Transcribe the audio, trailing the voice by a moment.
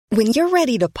When you're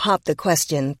ready to pop the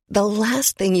question, the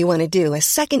last thing you want to do is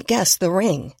second-guess the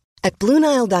ring. At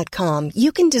BlueNile.com,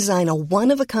 you can design a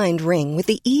one-of-a-kind ring with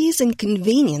the ease and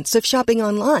convenience of shopping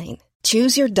online.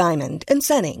 Choose your diamond and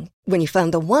setting. When you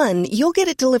find the one, you'll get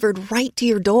it delivered right to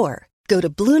your door. Go to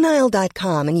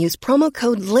BlueNile.com and use promo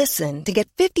code LISTEN to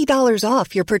get $50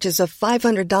 off your purchase of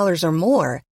 $500 or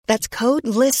more. That's code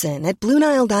LISTEN at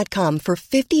BlueNile.com for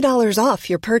 $50 off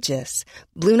your purchase.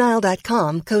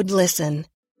 BlueNile.com, code LISTEN.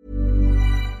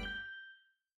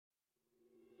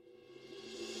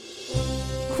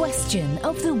 Question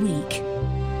of the week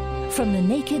from the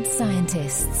Naked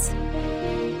Scientists.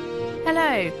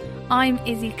 Hello, I'm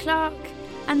Izzy Clark,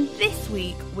 and this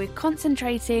week we're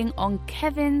concentrating on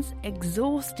Kevin's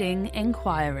exhausting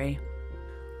inquiry.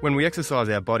 When we exercise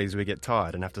our bodies, we get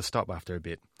tired and have to stop after a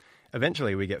bit.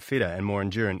 Eventually, we get fitter and more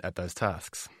endurant at those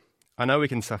tasks. I know we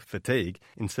can suffer fatigue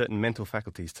in certain mental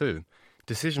faculties too.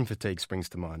 Decision fatigue springs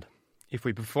to mind. If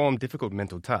we perform difficult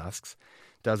mental tasks,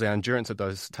 does our endurance at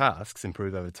those tasks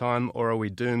improve over time, or are we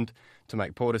doomed to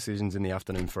make poor decisions in the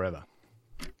afternoon forever?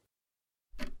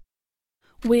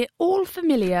 We're all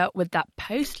familiar with that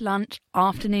post-lunch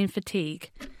afternoon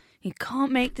fatigue. You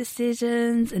can't make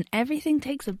decisions and everything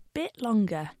takes a bit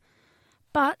longer.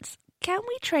 But can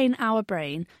we train our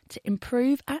brain to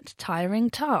improve at tiring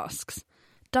tasks?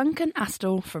 Duncan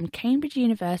Astle from Cambridge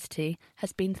University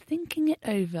has been thinking it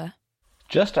over.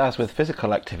 Just as with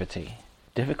physical activity,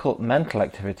 difficult mental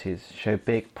activities show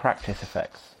big practice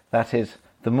effects. That is,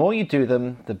 the more you do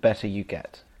them, the better you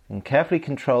get. And carefully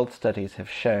controlled studies have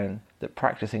shown that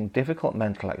practicing difficult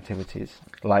mental activities,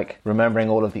 like remembering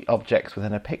all of the objects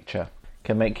within a picture,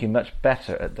 can make you much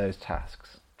better at those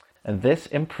tasks. And this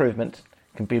improvement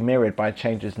can be mirrored by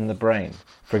changes in the brain.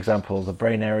 For example, the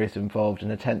brain areas involved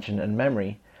in attention and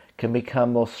memory can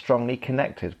become more strongly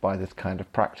connected by this kind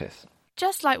of practice.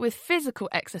 Just like with physical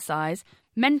exercise,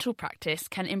 mental practice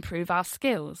can improve our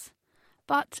skills.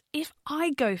 But if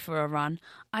I go for a run,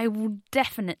 I will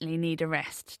definitely need a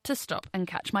rest to stop and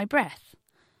catch my breath.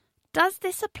 Does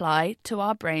this apply to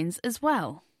our brains as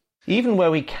well? Even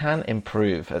where we can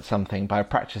improve at something by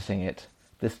practicing it,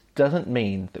 this doesn't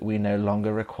mean that we no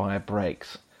longer require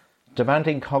breaks.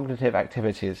 Demanding cognitive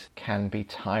activities can be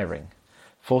tiring.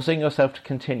 Forcing yourself to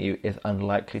continue is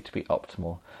unlikely to be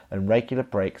optimal, and regular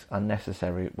breaks are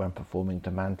necessary when performing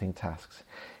demanding tasks,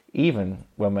 even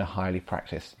when we're highly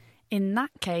practiced. In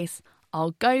that case,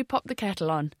 I'll go pop the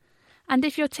kettle on. And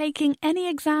if you're taking any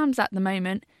exams at the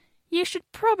moment, you should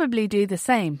probably do the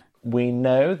same. We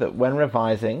know that when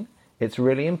revising, it's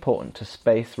really important to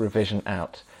space revision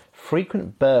out.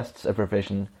 Frequent bursts of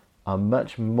revision are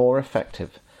much more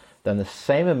effective than the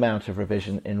same amount of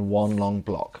revision in one long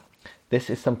block. This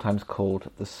is sometimes called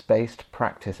the spaced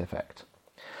practice effect.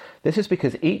 This is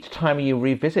because each time you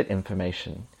revisit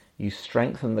information, you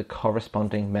strengthen the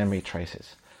corresponding memory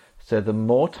traces. So the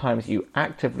more times you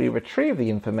actively retrieve the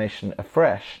information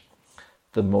afresh,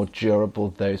 the more durable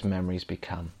those memories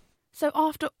become. So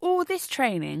after all this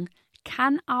training,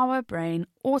 can our brain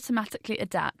automatically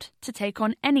adapt to take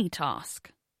on any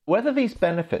task? Whether these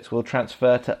benefits will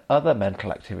transfer to other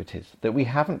mental activities that we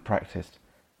haven't practiced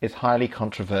is highly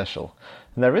controversial,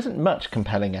 and there isn't much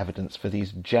compelling evidence for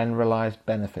these generalised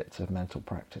benefits of mental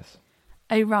practice.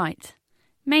 Oh right,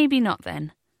 maybe not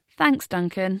then. Thanks,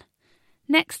 Duncan.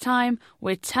 Next time,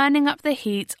 we're turning up the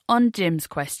heat on Jim's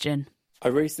question. I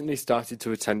recently started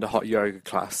to attend a hot yoga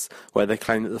class where they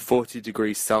claim that the 40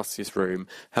 degrees Celsius room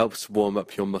helps warm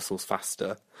up your muscles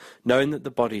faster. Knowing that the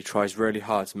body tries really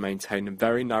hard to maintain a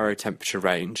very narrow temperature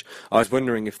range, I was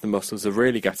wondering if the muscles are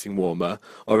really getting warmer,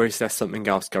 or is there something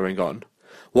else going on?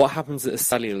 What happens at a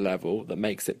cellular level that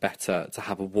makes it better to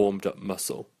have a warmed up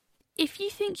muscle? If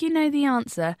you think you know the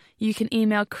answer, you can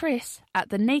email Chris at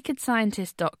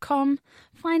thenakedscientist.com,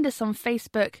 find us on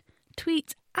Facebook,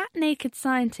 tweet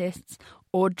 @NakedScientists,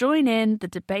 or join in the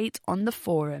debate on the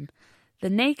forum,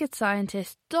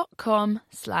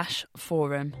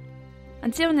 thenakedscientist.com/forum.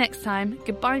 Until next time,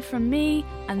 goodbye from me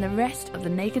and the rest of the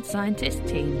Naked Scientist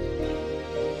team.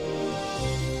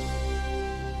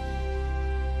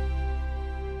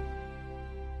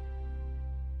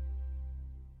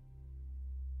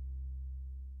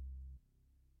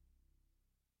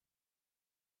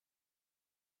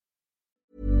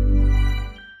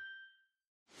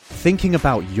 Thinking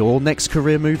about your next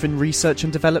career move in research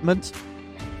and development?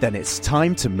 Then it's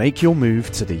time to make your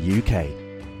move to the UK.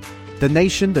 The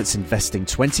nation that's investing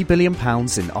 £20 billion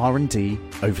in R&D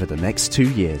over the next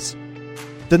 2 years.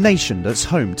 The nation that's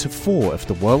home to 4 of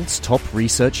the world's top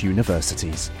research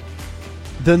universities.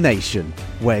 The nation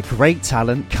where great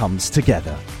talent comes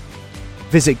together.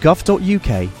 Visit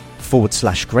gov.uk/great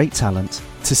talent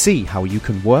to see how you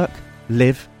can work,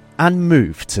 live, and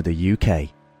move to the UK.